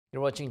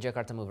You're watching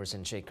Jakarta Movers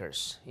and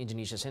Shakers.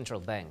 Indonesia Central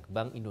Bank,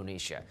 Bank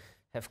Indonesia,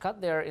 have cut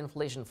their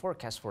inflation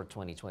forecast for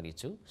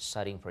 2022,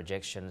 citing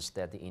projections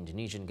that the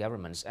Indonesian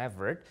government's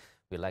effort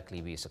will likely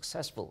be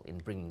successful in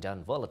bringing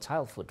down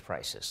volatile food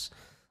prices.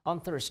 On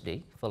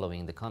Thursday,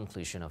 following the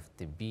conclusion of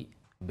the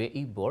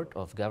BI Board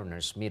of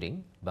Governors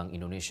meeting, Bank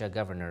Indonesia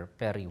Governor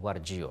Peri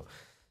Warjio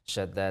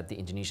said that the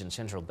Indonesian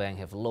Central Bank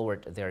have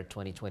lowered their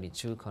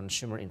 2022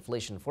 consumer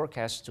inflation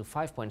forecast to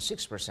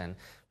 5.6%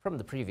 from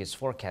the previous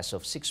forecast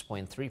of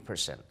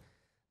 6.3%.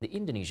 The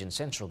Indonesian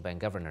Central Bank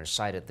governor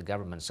cited the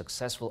government's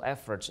successful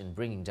efforts in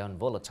bringing down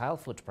volatile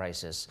food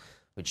prices,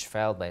 which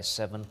fell by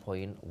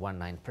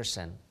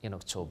 7.19% in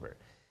October.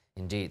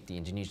 Indeed, the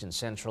Indonesian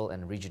central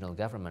and regional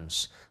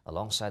governments,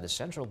 alongside the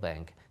central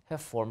bank,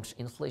 have formed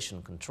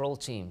inflation control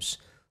teams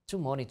to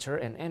monitor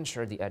and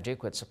ensure the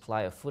adequate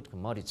supply of food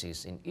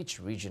commodities in each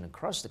region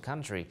across the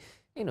country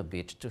in a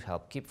bid to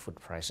help keep food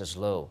prices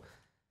low.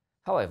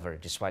 However,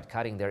 despite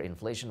cutting their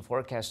inflation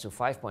forecast to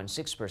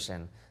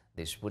 5.6%,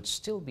 this would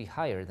still be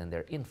higher than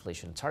their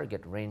inflation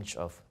target range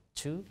of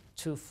 2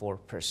 to 4%.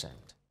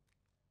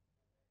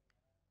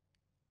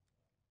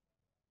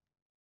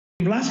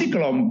 Inflasi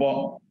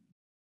kelompok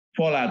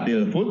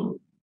volatile food,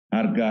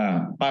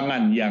 harga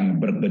pangan yang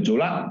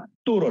bergejolak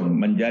turun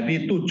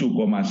menjadi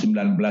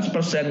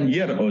 7,19%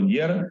 year on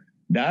year,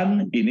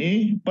 dan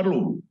ini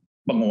perlu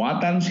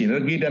penguatan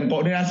sinergi dan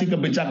koordinasi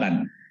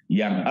kebijakan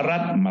yang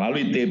erat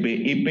melalui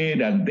TPIP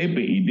dan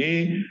TPID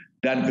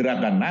dan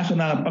Gerakan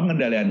Nasional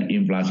Pengendalian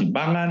Inflasi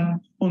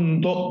Pangan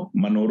untuk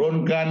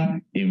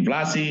menurunkan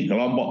inflasi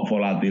kelompok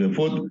volatile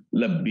food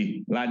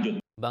lebih lanjut.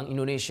 Bank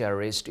Indonesia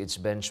raised its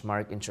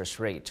benchmark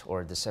interest rate,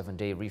 or the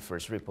 7-day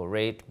reverse repo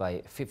rate,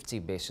 by 50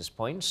 basis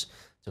points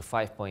to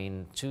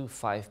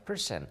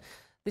 5.25%.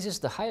 This is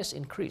the highest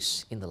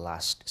increase in the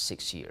last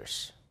 6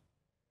 years.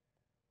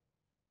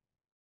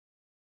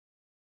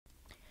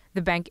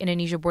 The Bank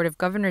Indonesia Board of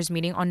Governors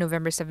meeting on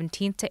November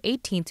 17 to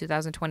 18,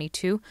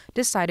 2022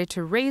 decided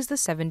to raise the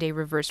 7-day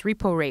reverse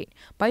repo rate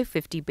by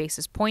 50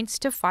 basis points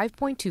to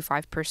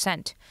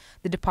 5.25%.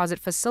 The deposit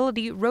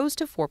facility rose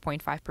to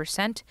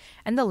 4.5%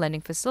 and the lending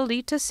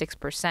facility to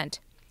 6%.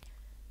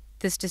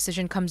 This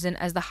decision comes in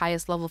as the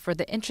highest level for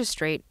the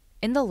interest rate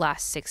in the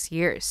last 6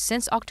 years,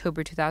 since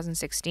October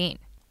 2016.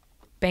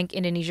 Bank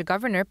Indonesia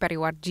Governor Peri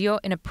Warjio,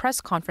 in a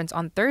press conference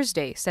on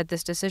Thursday, said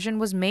this decision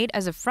was made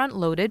as a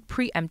front-loaded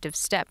preemptive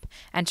step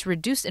and to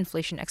reduce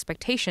inflation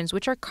expectations,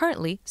 which are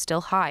currently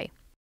still high.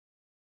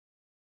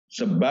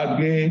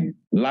 Sebagai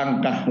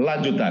langkah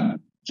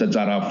lanjutan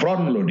secara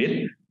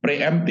front-loaded,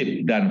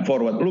 preemptive, dan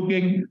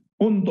forward-looking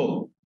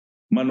untuk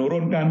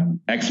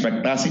menurunkan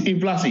ekspektasi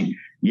inflasi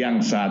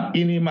yang saat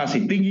ini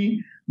masih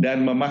tinggi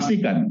dan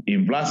memastikan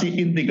inflasi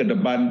inti ke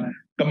depan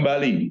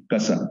kembali ke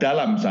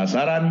dalam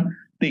sasaran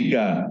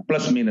 3 ±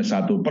 1%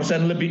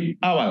 lebih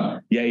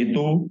awal,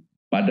 yaitu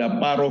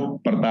pada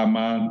paruh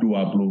pertama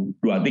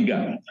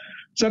 2023,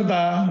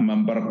 serta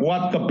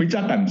memperkuat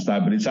kebijakan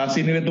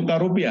stabilisasi nilai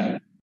tukar rupiah.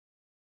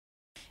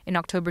 In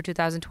October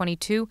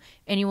 2022,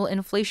 annual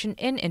inflation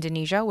in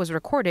Indonesia was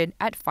recorded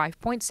at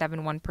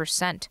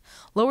 5.71%,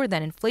 lower than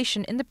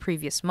inflation in the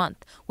previous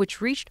month, which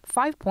reached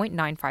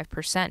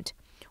 5.95%.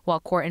 While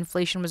core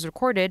inflation was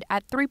recorded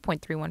at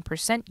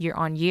 3.31% year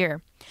on year.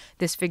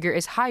 This figure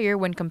is higher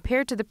when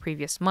compared to the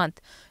previous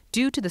month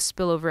due to the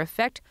spillover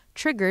effect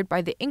triggered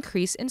by the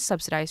increase in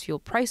subsidized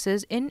fuel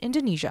prices in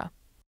Indonesia.